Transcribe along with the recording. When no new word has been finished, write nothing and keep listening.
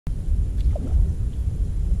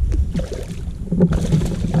Hey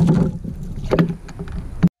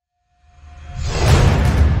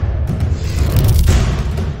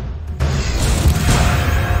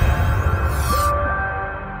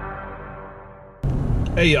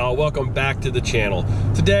y'all, welcome back to the channel.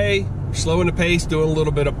 Today, slowing the pace, doing a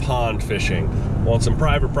little bit of pond fishing on some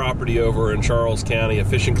private property over in Charles County, a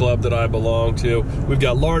fishing club that I belong to. We've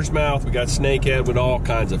got largemouth, we got snakehead, with all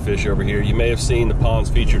kinds of fish over here. You may have seen the ponds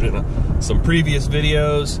featured in some previous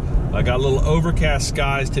videos. I got a little overcast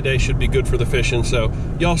skies today, should be good for the fishing, so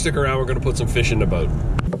y'all stick around, we're gonna put some fish in the boat.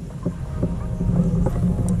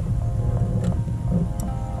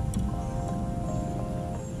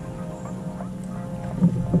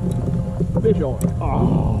 Fish on.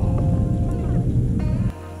 Oh.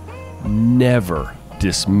 Never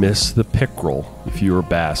dismiss the pickerel if you are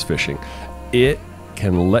bass fishing. It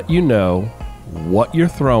can let you know what you're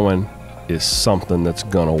throwing is something that's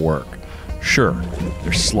gonna work. Sure,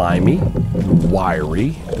 they're slimy,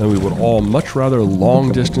 wiry, and we would all much rather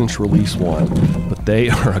long distance release one, but they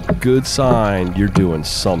are a good sign you're doing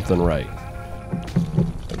something right.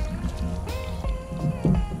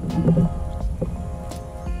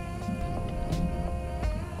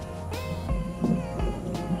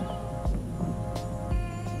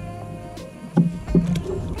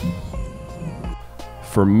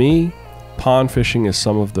 For me, pond fishing is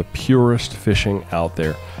some of the purest fishing out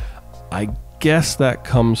there. I guess that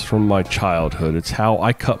comes from my childhood. It's how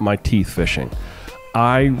I cut my teeth fishing.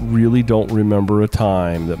 I really don't remember a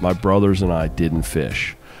time that my brothers and I didn't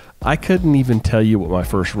fish. I couldn't even tell you what my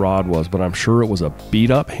first rod was, but I'm sure it was a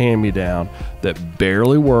beat-up hand-me-down that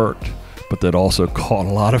barely worked, but that also caught a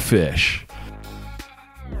lot of fish.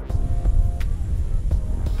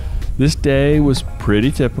 This day was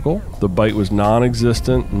pretty typical. The bite was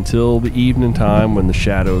non-existent until the evening time when the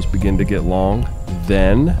shadows begin to get long.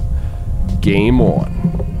 Then, game on.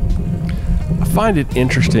 I find it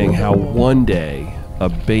interesting how one day a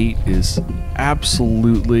bait is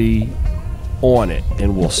absolutely on it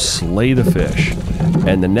and will slay the fish,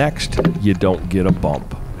 and the next you don't get a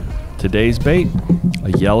bump. Today's bait,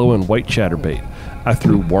 a yellow and white chatterbait. I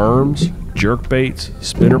threw worms, jerk baits,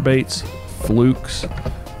 spinner baits, flukes,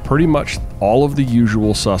 pretty much all of the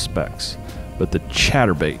usual suspects, but the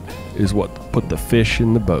chatterbait is what put the fish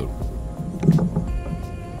in the boat.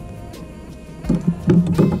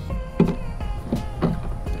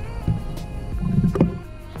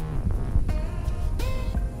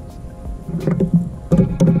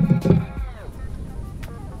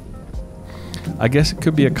 I guess it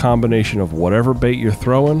could be a combination of whatever bait you're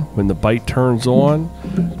throwing when the bite turns on,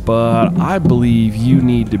 but I believe you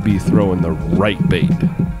need to be throwing the right bait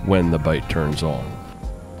when the bite turns on.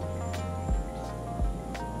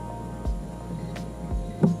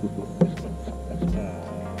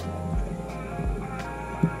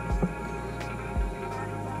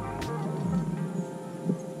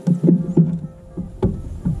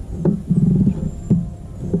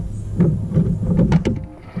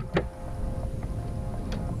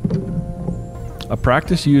 I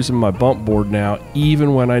practice using my bump board now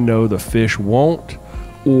even when I know the fish won't,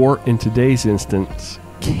 or in today's instance,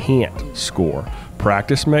 can't score.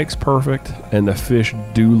 Practice makes perfect, and the fish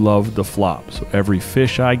do love the flop. So every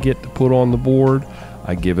fish I get to put on the board,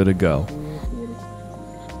 I give it a go.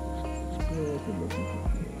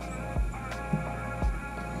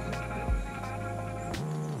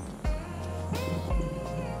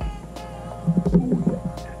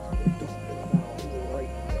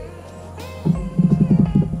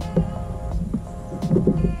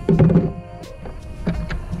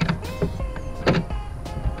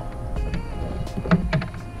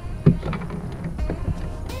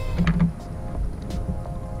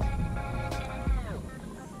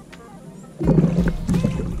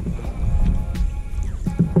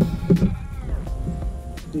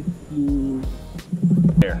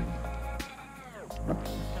 There.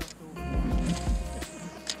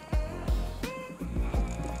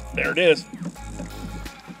 There it is.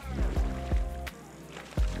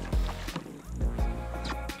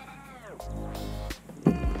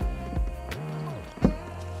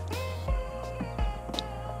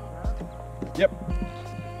 Yep.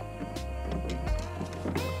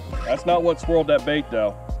 That's not what swirled that bait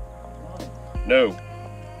though. No.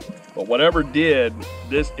 But whatever did,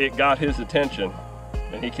 it got his attention,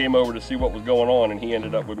 and he came over to see what was going on, and he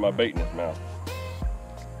ended up with my bait in his mouth.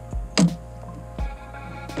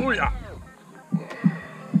 Oh yeah.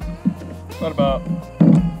 What about,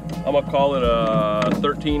 I'm gonna call it a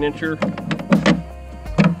 13-incher.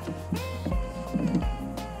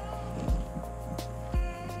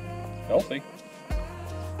 Healthy.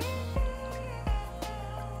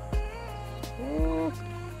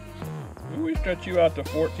 Ooh, we stretch you out to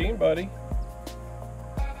 14, buddy.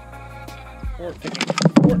 14,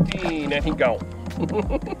 14, and he gone.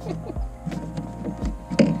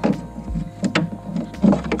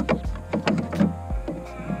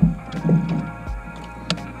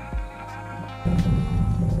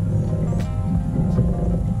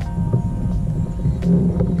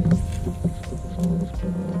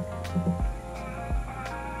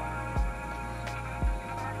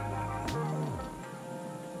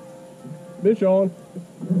 Fish on.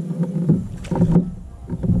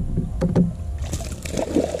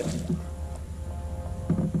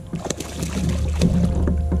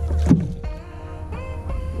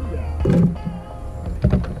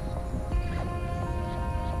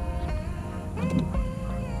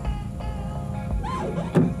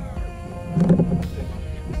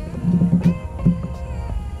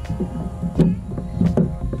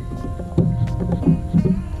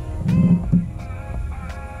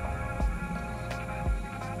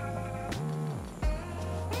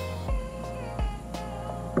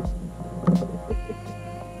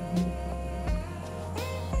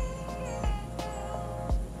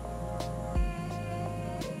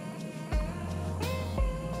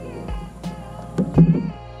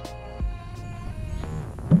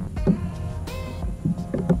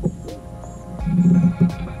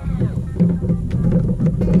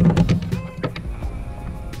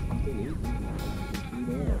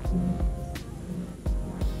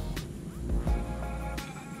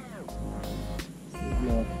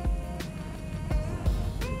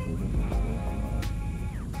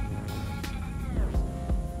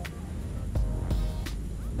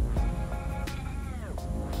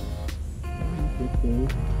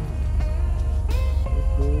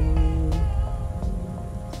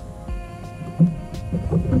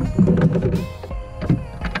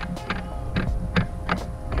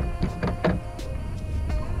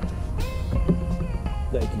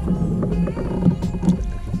 Thank you.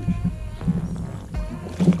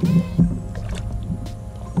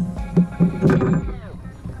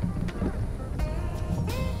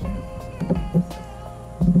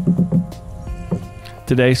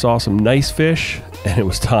 Today saw some nice fish, and it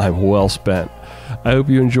was time well spent. I hope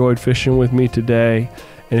you enjoyed fishing with me today,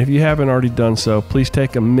 and if you haven't already done so, please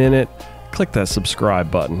take a minute, click that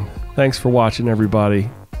subscribe button. Thanks for watching, everybody.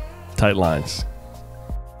 Tight lines.